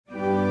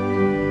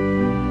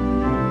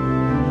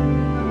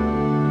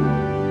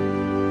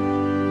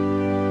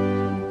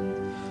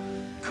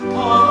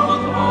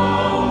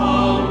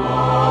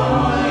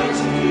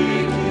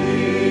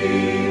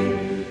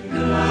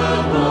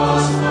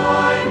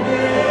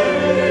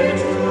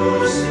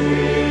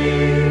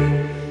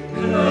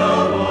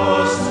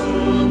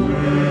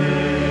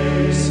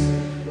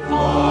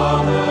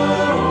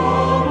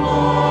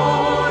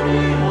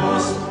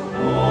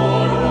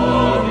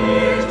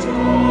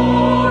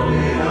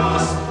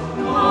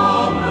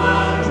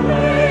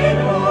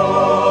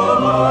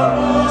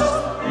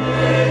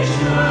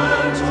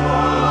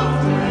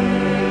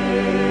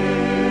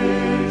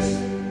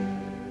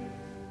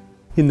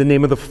In the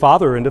name of the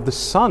Father, and of the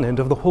Son, and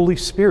of the Holy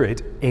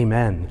Spirit,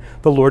 amen.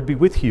 The Lord be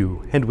with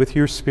you, and with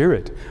your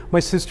spirit.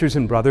 My sisters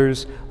and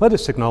brothers, let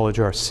us acknowledge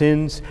our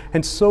sins,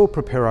 and so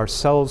prepare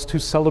ourselves to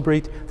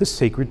celebrate the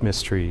sacred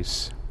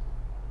mysteries.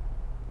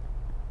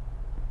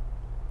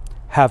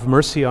 Have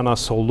mercy on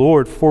us, O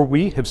Lord, for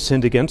we have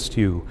sinned against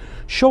you.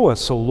 Show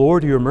us, O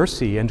Lord, your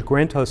mercy, and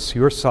grant us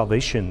your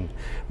salvation.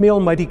 May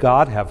Almighty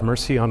God have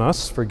mercy on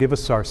us, forgive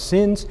us our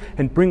sins,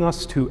 and bring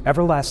us to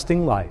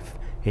everlasting life.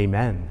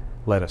 Amen.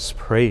 Let us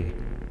pray.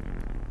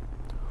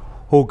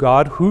 O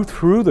God, who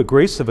through the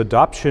grace of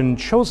adoption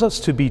chose us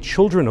to be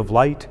children of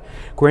light,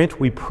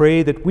 grant, we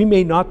pray, that we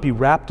may not be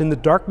wrapped in the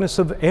darkness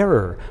of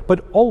error,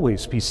 but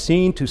always be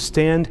seen to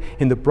stand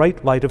in the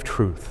bright light of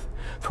truth.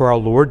 Through our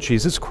Lord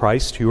Jesus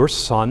Christ, your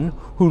Son,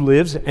 who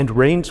lives and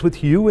reigns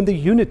with you in the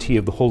unity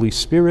of the Holy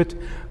Spirit,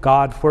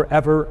 God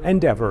forever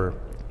and ever.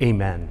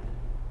 Amen.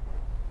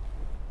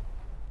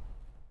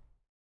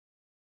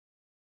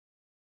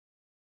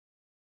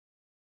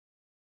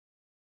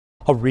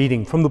 A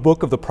reading from the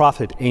book of the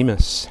prophet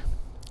Amos.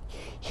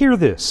 Hear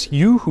this,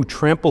 you who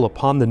trample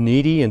upon the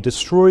needy and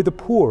destroy the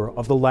poor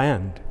of the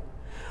land.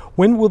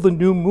 When will the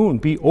new moon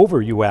be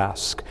over, you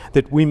ask,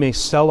 that we may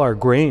sell our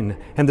grain,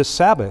 and the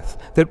Sabbath,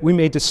 that we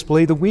may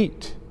display the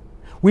wheat?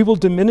 We will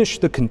diminish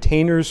the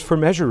containers for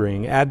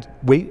measuring, add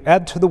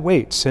to the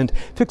weights, and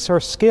fix our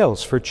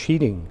scales for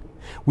cheating.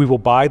 We will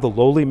buy the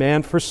lowly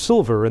man for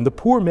silver, and the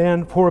poor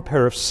man for a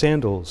pair of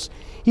sandals.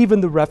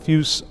 Even the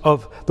refuse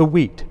of the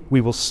wheat we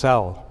will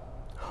sell.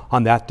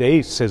 On that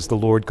day, says the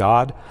Lord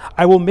God,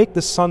 I will make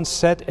the sun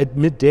set at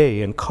midday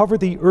and cover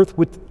the earth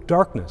with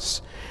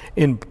darkness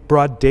in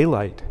broad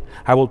daylight.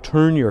 I will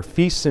turn your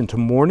feasts into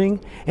mourning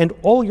and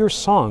all your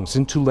songs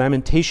into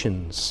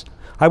lamentations.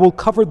 I will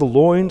cover the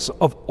loins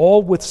of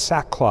all with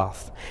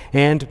sackcloth,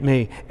 and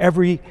may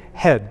every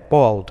head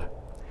bald.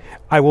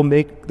 I will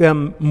make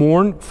them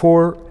mourn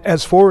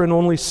as for an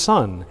only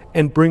son,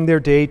 and bring their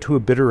day to a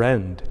bitter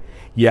end.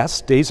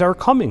 Yes, days are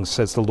coming,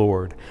 says the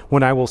Lord,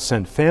 when I will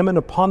send famine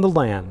upon the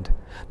land,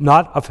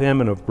 not a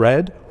famine of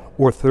bread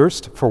or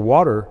thirst for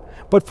water,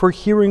 but for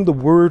hearing the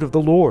word of the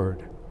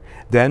Lord.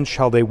 Then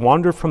shall they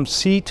wander from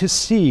sea to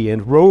sea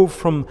and rove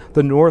from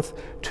the north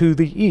to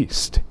the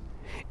east,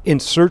 in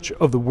search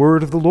of the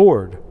word of the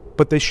Lord,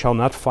 but they shall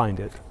not find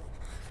it.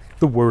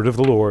 The word of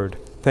the Lord.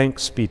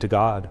 Thanks be to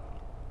God.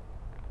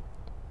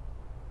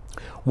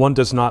 One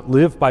does not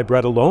live by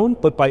bread alone,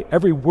 but by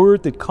every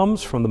word that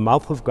comes from the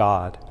mouth of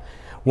God.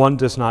 One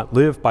does not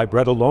live by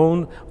bread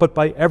alone, but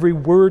by every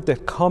word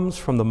that comes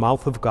from the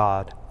mouth of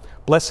God.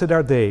 Blessed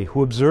are they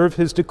who observe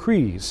his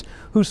decrees,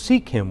 who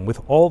seek him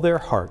with all their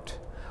heart.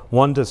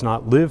 One does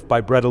not live by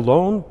bread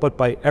alone, but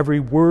by every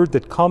word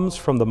that comes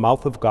from the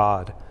mouth of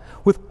God.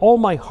 With all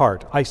my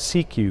heart I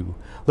seek you.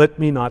 Let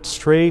me not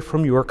stray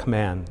from your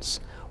commands.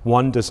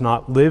 One does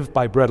not live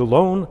by bread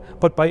alone,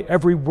 but by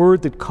every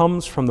word that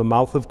comes from the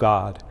mouth of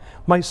God.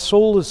 My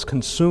soul is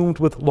consumed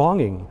with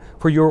longing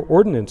for your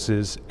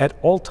ordinances at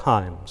all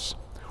times.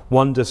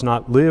 One does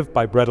not live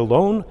by bread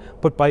alone,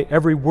 but by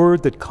every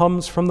word that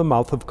comes from the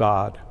mouth of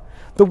God.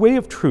 The way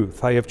of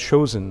truth I have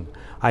chosen.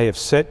 I have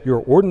set your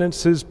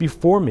ordinances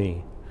before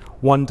me.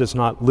 One does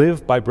not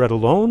live by bread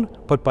alone,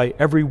 but by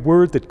every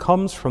word that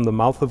comes from the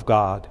mouth of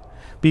God.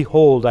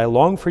 Behold, I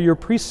long for your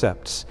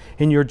precepts.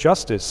 In your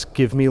justice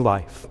give me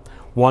life.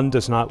 One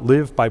does not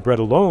live by bread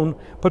alone,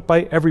 but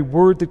by every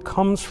word that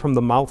comes from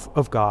the mouth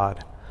of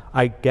God.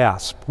 I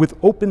gasp with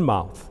open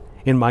mouth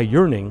in my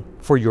yearning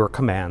for your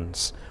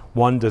commands.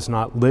 One does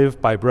not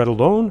live by bread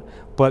alone,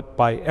 but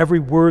by every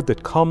word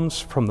that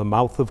comes from the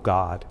mouth of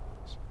God.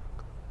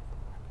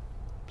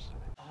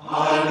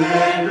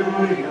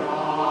 Alleluia.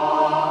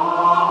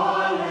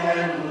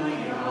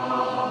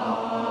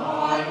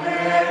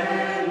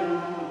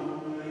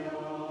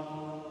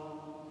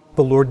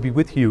 The Lord be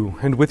with you,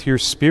 and with your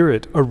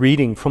spirit. A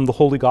reading from the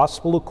Holy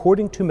Gospel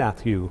according to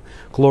Matthew.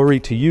 Glory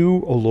to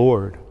you, O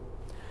Lord.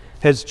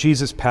 As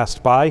Jesus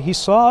passed by, he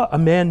saw a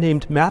man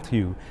named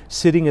Matthew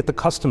sitting at the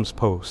customs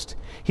post.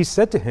 He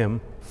said to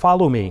him,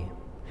 "Follow me."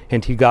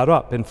 And he got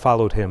up and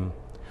followed him.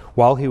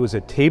 While he was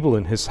at table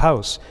in his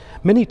house,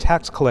 many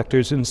tax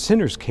collectors and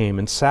sinners came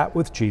and sat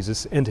with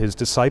Jesus and his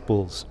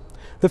disciples.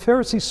 The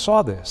Pharisees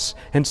saw this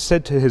and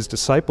said to his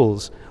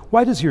disciples,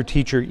 "Why does your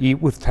teacher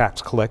eat with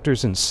tax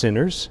collectors and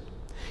sinners?"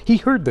 He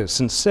heard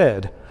this and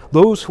said,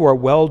 "Those who are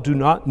well do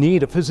not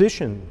need a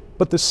physician,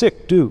 but the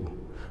sick do.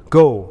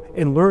 Go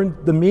and learn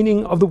the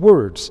meaning of the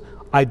words,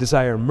 'I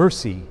desire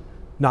mercy,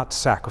 not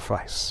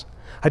sacrifice.'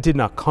 I did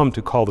not come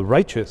to call the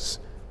righteous,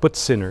 but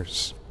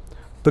sinners."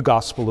 The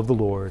Gospel of the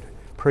Lord.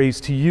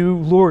 Praise to you,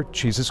 Lord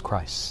Jesus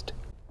Christ.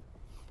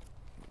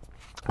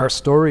 Our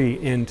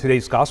story in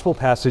today's Gospel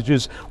passage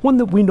is one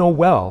that we know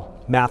well.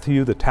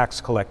 Matthew, the tax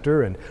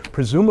collector, and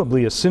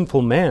presumably a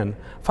sinful man,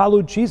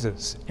 followed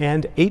Jesus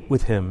and ate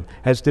with him,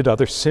 as did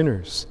other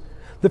sinners.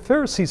 The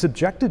Pharisees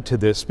objected to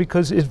this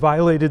because it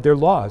violated their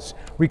laws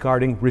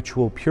regarding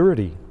ritual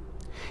purity.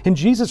 In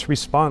Jesus'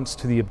 response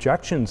to the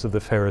objections of the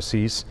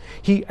Pharisees,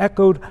 he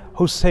echoed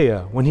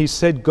Hosea when he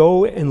said,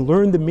 "Go and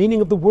learn the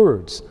meaning of the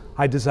words,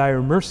 I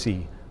desire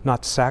mercy,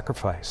 not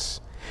sacrifice.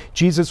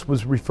 Jesus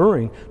was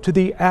referring to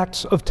the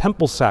acts of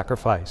temple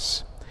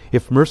sacrifice.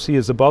 If mercy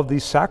is above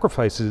these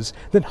sacrifices,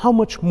 then how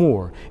much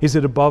more is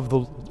it above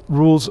the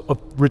rules of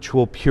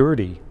ritual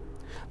purity?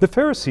 The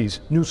Pharisees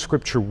knew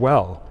Scripture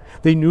well.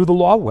 They knew the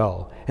law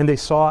well, and they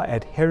saw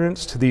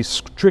adherence to these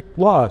strict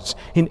laws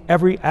in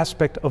every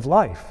aspect of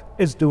life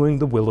as doing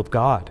the will of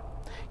God.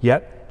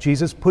 Yet,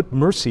 Jesus put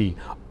mercy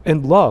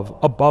and love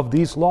above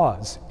these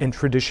laws and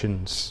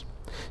traditions.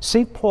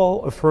 St.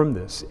 Paul affirmed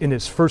this in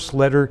his first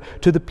letter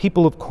to the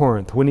people of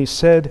Corinth when he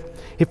said,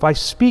 "If I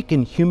speak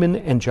in human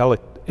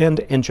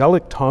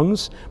angelic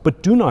tongues,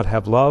 but do not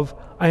have love,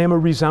 I am a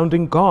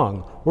resounding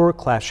gong or a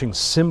clashing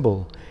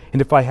cymbal.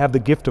 And if I have the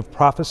gift of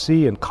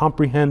prophecy and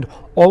comprehend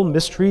all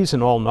mysteries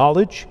and all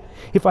knowledge,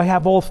 if I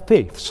have all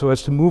faith so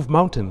as to move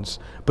mountains,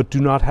 but do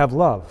not have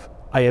love,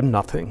 I am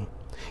nothing.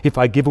 If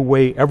I give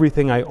away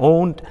everything I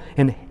own,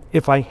 and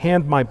if I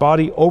hand my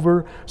body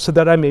over so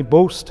that I may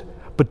boast,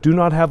 but do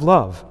not have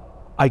love,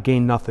 I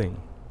gain nothing.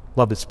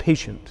 Love is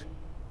patient.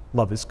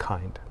 Love is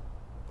kind."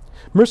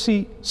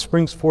 Mercy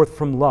springs forth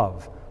from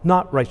love,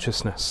 not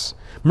righteousness.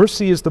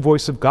 Mercy is the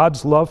voice of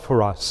God's love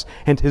for us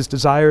and his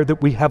desire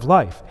that we have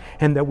life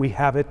and that we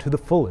have it to the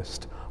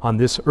fullest on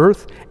this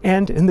earth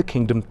and in the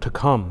kingdom to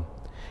come.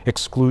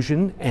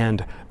 Exclusion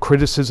and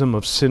criticism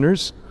of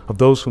sinners, of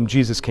those whom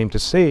Jesus came to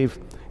save,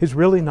 is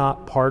really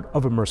not part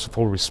of a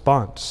merciful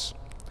response.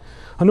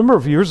 A number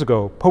of years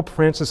ago, Pope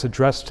Francis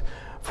addressed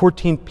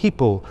 14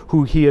 people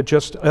who he had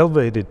just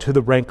elevated to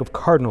the rank of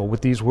cardinal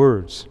with these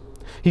words.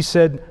 He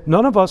said,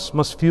 "None of us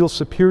must feel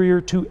superior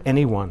to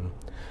anyone.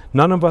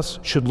 None of us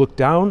should look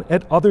down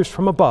at others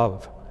from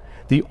above.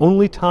 The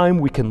only time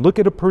we can look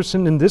at a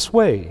person in this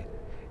way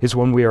is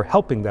when we are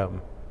helping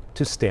them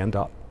to stand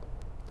up."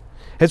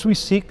 As we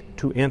seek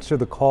to answer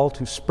the call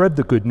to spread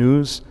the good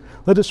news,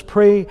 let us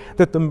pray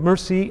that the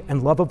mercy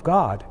and love of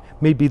God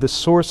may be the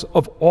source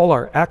of all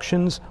our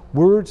actions,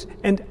 words,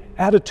 and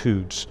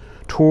attitudes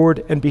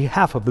toward and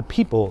behalf of the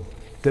people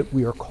that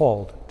we are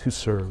called to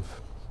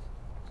serve.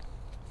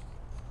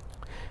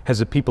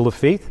 As a people of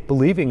faith,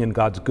 believing in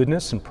God's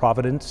goodness and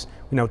providence,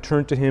 we now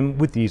turn to him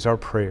with these our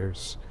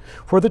prayers.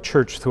 For the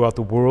Church throughout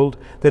the world,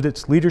 that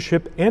its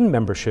leadership and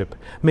membership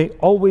may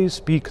always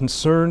be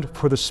concerned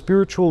for the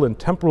spiritual and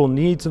temporal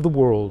needs of the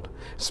world,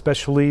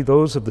 especially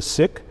those of the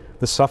sick,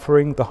 the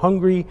suffering, the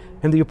hungry,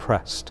 and the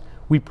oppressed.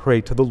 We pray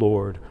to the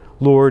Lord.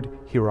 Lord,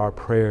 hear our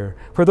prayer.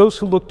 For those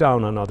who look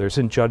down on others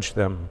and judge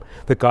them,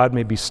 that God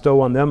may bestow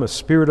on them a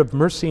spirit of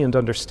mercy and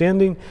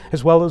understanding,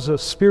 as well as a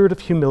spirit of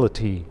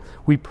humility,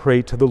 we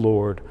pray to the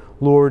Lord.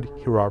 Lord,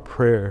 hear our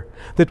prayer.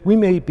 That we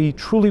may be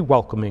truly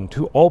welcoming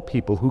to all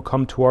people who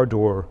come to our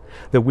door,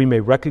 that we may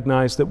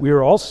recognize that we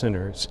are all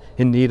sinners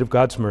in need of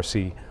God's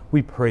mercy,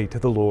 we pray to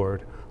the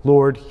Lord.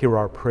 Lord, hear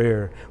our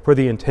prayer. For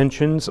the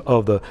intentions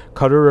of the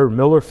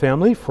Cutterer-Miller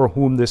family for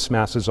whom this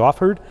Mass is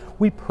offered,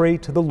 we pray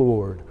to the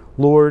Lord.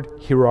 Lord,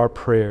 hear our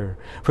prayer.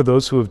 For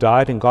those who have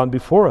died and gone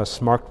before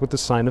us, marked with the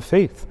sign of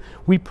faith,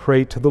 we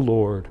pray to the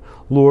Lord.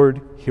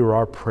 Lord, hear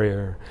our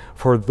prayer.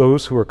 For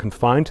those who are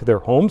confined to their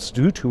homes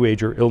due to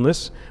age or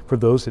illness, for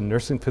those in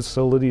nursing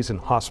facilities and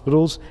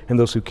hospitals, and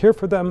those who care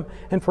for them,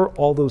 and for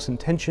all those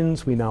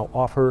intentions we now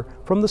offer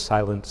from the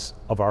silence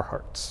of our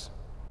hearts.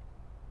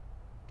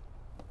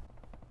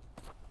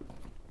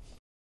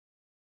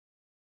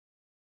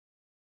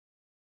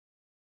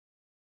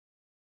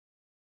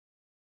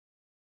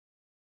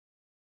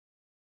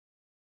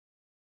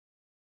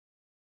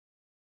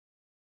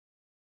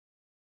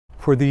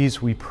 For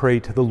these we pray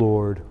to the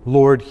Lord.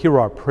 Lord, hear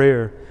our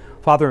prayer.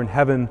 Father in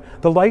heaven,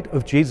 the light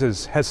of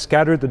Jesus has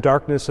scattered the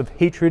darkness of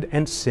hatred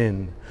and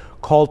sin.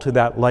 Called to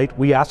that light,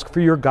 we ask for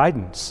your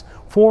guidance.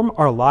 Form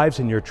our lives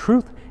in your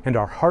truth and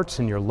our hearts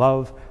in your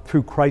love,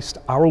 through Christ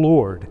our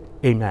Lord.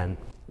 Amen.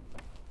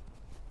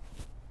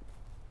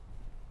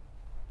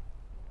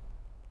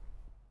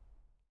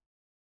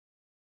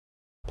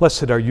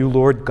 Blessed are you,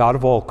 Lord, God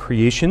of all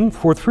creation,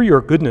 for through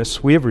your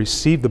goodness we have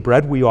received the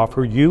bread we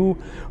offer you,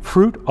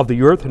 fruit of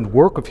the earth and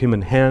work of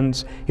human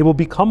hands. It will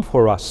become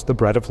for us the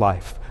bread of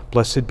life.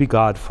 Blessed be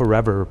God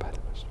forever.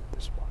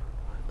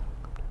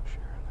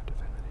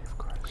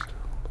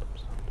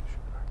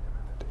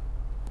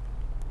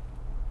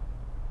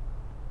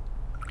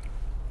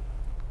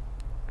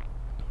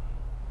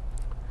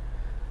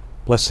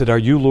 Blessed are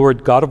you,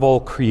 Lord, God of all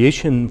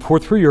creation, for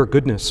through your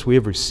goodness we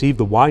have received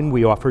the wine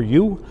we offer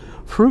you,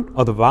 fruit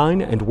of the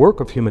vine and work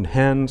of human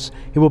hands.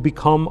 It will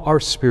become our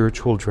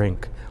spiritual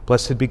drink.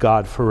 Blessed be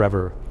God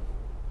forever.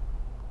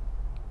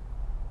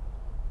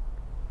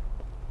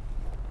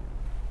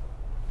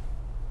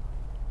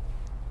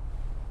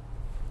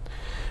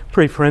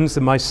 Pray, friends,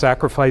 that my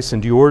sacrifice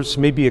and yours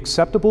may be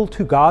acceptable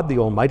to God, the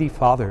Almighty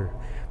Father.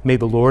 May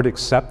the Lord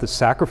accept the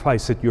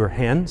sacrifice at your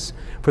hands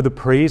for the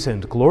praise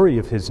and glory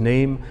of his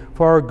name,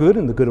 for our good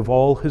and the good of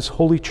all his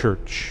holy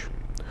church.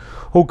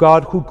 O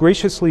God, who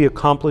graciously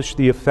accomplished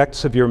the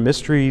effects of your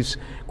mysteries,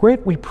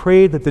 grant, we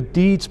pray, that the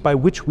deeds by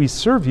which we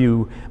serve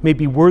you may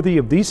be worthy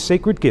of these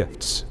sacred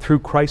gifts, through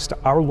Christ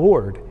our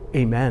Lord.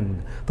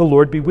 Amen. The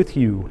Lord be with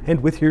you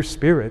and with your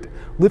spirit.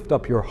 Lift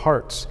up your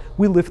hearts.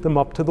 We lift them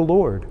up to the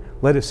Lord.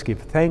 Let us give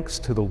thanks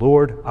to the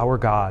Lord our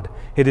God.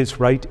 It is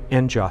right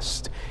and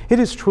just. It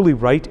is truly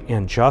right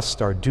and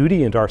just, our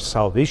duty and our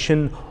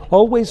salvation,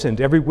 always and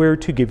everywhere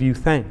to give you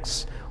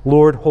thanks.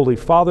 Lord, Holy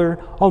Father,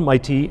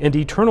 Almighty and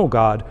eternal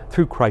God,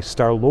 through Christ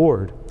our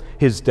Lord.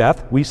 His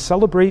death we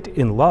celebrate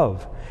in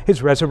love.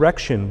 His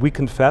resurrection we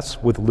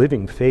confess with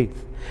living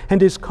faith.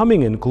 And his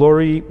coming in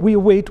glory we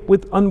await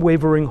with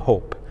unwavering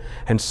hope.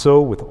 And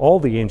so with all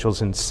the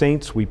angels and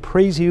saints we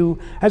praise you,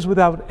 as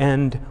without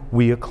end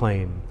we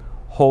acclaim.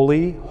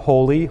 Holy,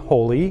 holy,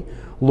 holy,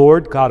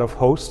 Lord God of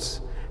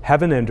hosts,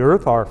 heaven and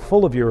earth are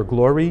full of your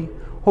glory.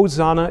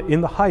 Hosanna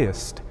in the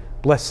highest.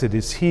 Blessed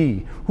is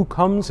he who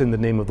comes in the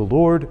name of the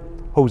Lord.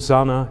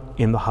 Hosanna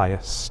in the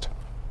highest.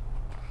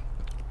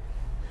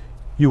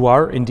 You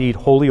are indeed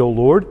holy, O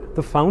Lord,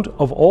 the fount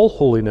of all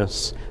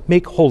holiness.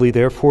 Make holy,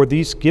 therefore,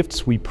 these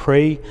gifts, we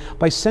pray,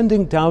 by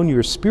sending down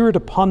your Spirit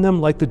upon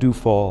them like the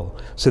dewfall,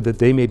 so that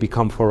they may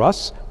become for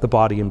us the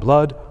body and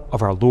blood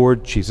of our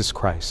Lord Jesus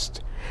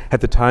Christ.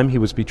 At the time he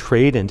was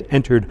betrayed and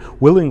entered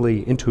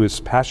willingly into his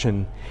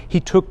passion,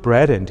 he took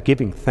bread and,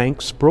 giving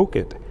thanks, broke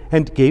it,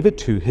 and gave it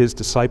to his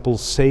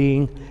disciples,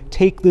 saying,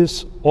 "Take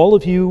this, all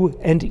of you,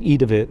 and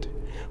eat of it,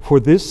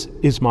 for this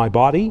is my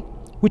body,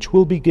 which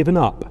will be given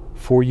up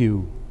for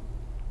you."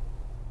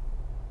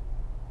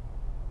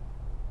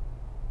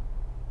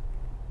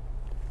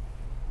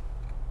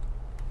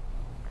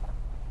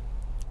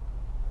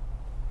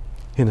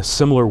 In a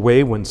similar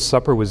way, when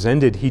supper was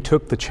ended, he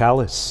took the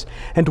chalice,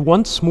 and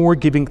once more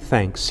giving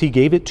thanks, he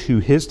gave it to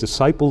his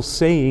disciples,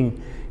 saying,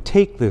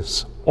 "Take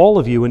this, all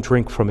of you, and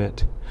drink from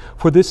it,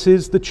 for this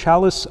is the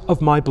chalice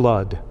of my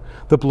blood,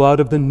 the blood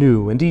of the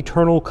new and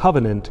eternal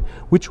covenant,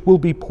 which will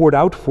be poured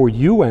out for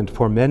you and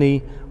for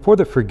many for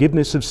the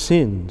forgiveness of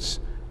sins.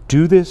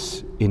 Do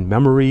this in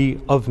memory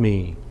of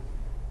me."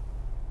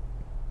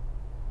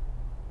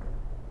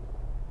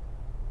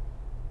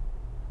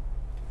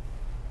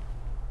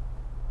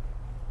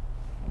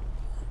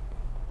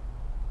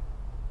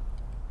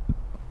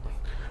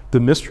 The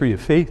mystery of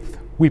faith.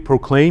 We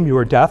proclaim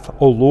your death,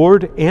 O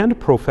Lord, and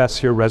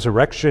profess your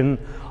resurrection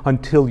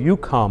until you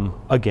come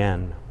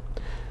again.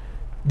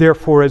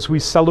 Therefore, as we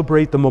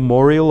celebrate the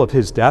memorial of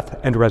his death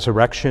and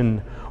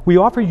resurrection, we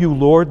offer you,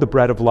 Lord, the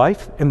bread of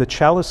life and the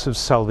chalice of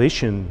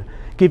salvation,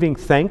 giving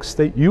thanks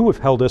that you have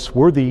held us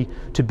worthy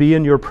to be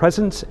in your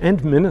presence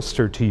and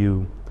minister to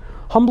you.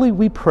 Humbly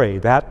we pray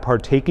that,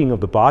 partaking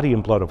of the body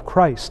and blood of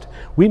Christ,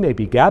 we may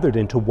be gathered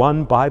into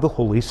one by the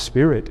Holy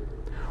Spirit.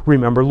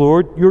 Remember,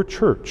 Lord, your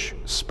church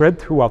spread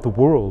throughout the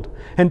world,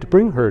 and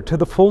bring her to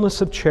the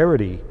fullness of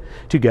charity,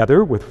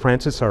 together with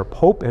Francis our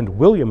Pope and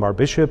William our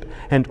Bishop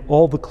and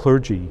all the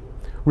clergy.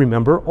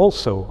 Remember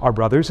also our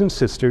brothers and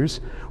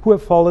sisters who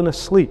have fallen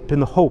asleep in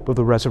the hope of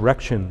the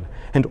resurrection,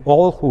 and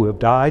all who have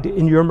died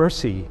in your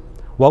mercy.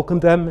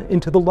 Welcome them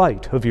into the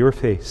light of your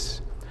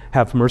face.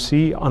 Have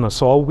mercy on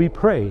us all, we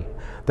pray,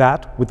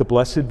 that with the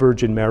Blessed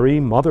Virgin Mary,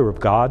 Mother of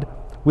God,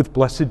 with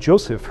Blessed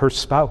Joseph, her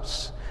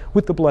spouse,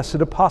 with the blessed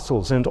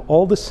apostles and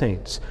all the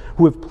saints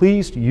who have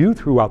pleased you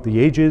throughout the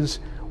ages,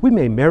 we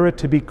may merit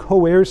to be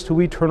co-heirs to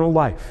eternal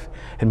life,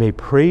 and may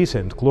praise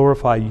and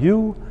glorify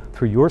you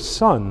through your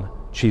Son,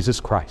 Jesus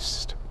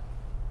Christ.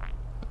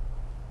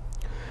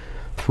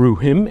 Through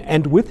him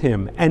and with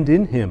him and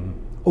in him,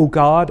 O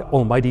God,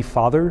 Almighty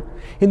Father,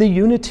 in the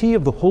unity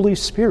of the Holy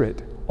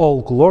Spirit,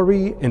 all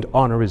glory and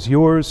honor is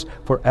yours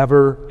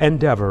forever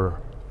and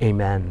ever.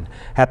 Amen.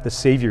 At the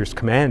Savior's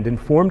command,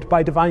 informed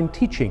by divine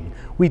teaching,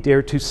 we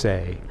dare to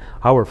say,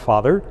 Our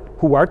Father,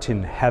 who art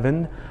in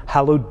heaven,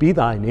 hallowed be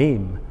thy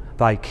name.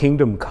 Thy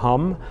kingdom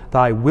come,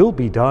 thy will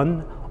be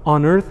done,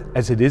 on earth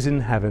as it is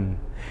in heaven.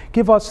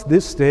 Give us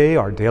this day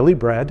our daily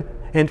bread,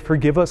 and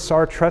forgive us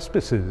our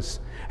trespasses,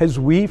 as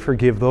we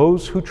forgive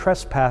those who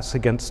trespass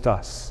against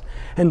us.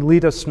 And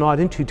lead us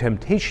not into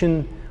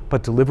temptation,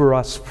 but deliver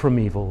us from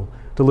evil.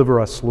 Deliver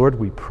us, Lord,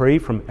 we pray,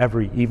 from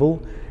every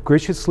evil.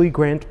 Graciously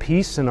grant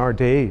peace in our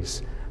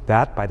days,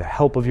 that by the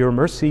help of your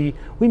mercy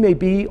we may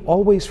be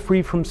always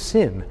free from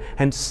sin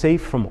and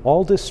safe from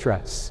all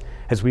distress,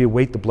 as we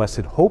await the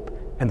blessed hope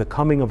and the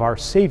coming of our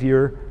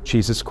Savior,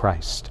 Jesus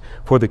Christ.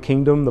 For the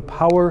kingdom, the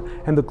power,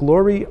 and the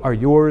glory are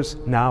yours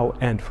now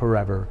and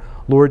forever.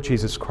 Lord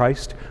Jesus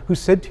Christ, who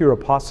said to your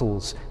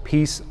apostles,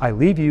 "Peace I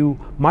leave you,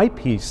 my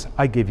peace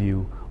I give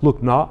you,"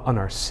 look not on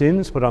our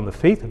sins, but on the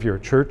faith of your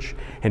church,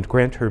 and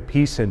grant her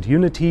peace and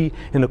unity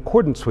in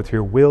accordance with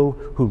your will,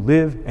 who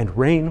live and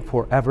reign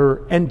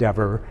forever and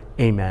ever.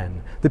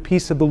 Amen. The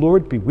peace of the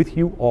Lord be with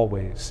you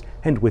always,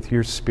 and with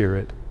your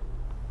spirit.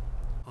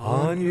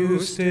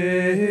 Agnus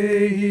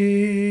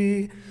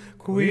Dei,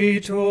 qui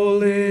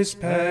tollis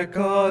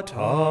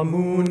peccata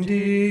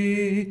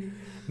mundi,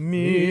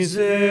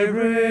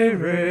 miserere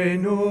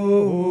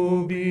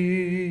nobis.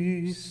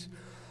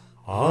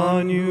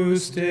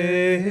 Agnus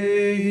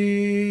Dei,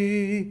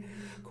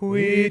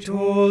 qui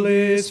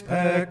tollis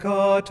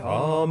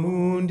peccata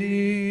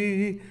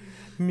mundi,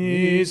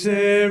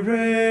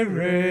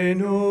 Miserere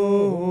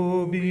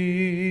nobis,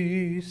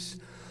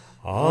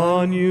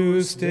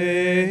 Agnus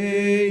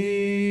Dei,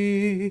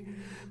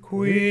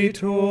 qui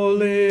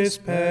tollis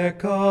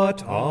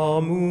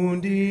peccata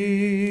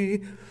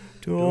mundi,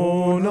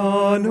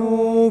 dona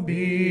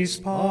nobis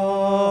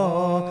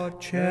pacem.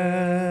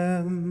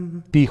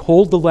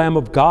 Behold the Lamb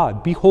of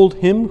God. Behold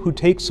him who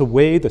takes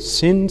away the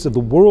sins of the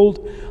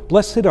world.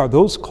 Blessed are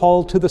those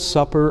called to the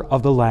supper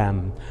of the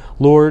Lamb.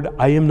 Lord,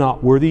 I am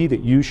not worthy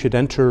that you should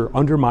enter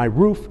under my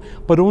roof,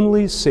 but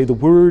only say the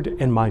word,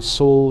 and my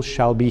soul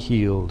shall be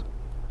healed.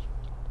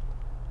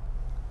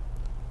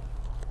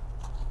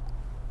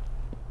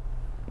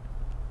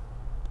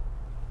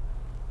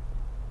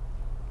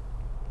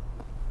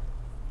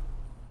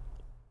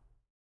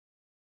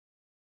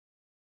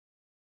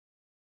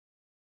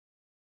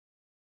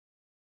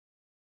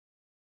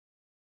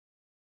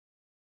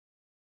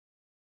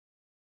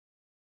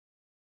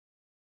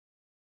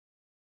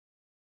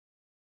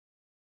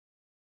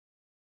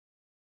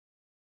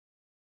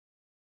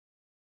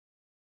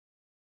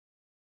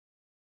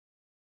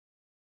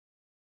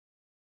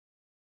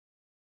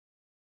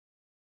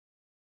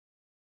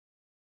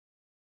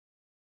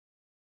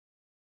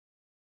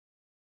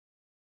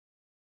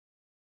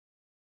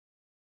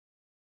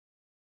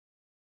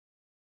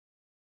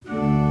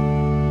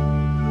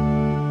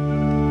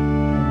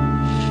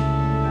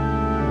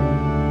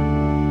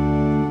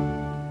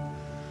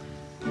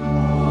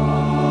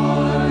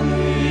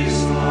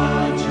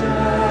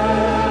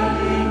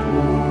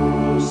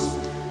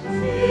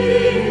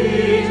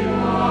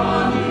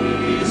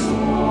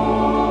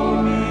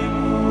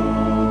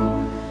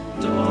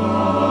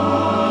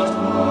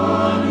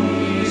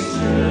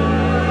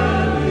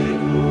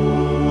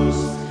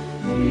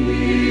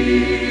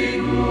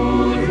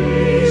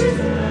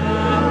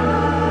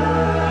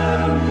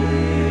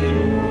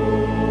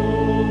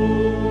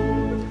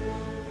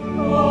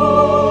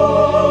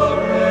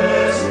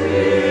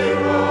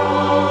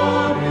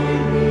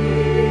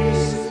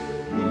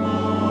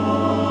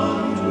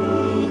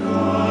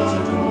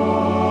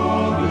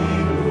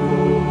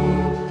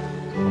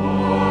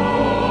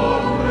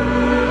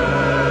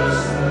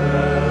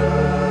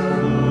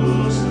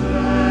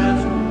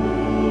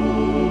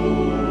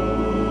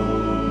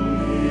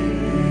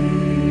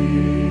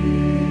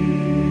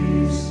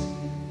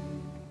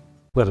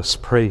 Let us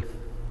pray.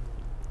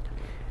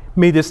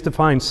 May this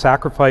divine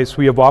sacrifice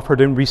we have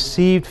offered and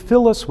received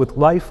fill us with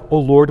life, O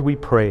Lord, we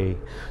pray,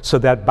 so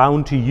that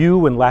bound to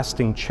you in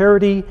lasting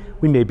charity,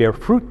 we may bear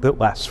fruit that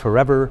lasts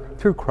forever,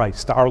 through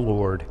Christ our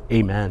Lord.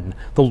 Amen.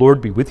 The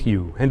Lord be with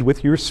you and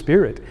with your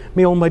spirit.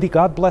 May Almighty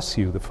God bless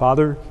you, the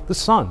Father, the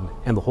Son,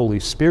 and the Holy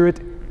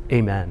Spirit.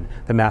 Amen.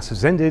 The Mass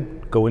is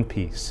ended. Go in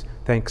peace.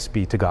 Thanks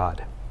be to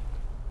God.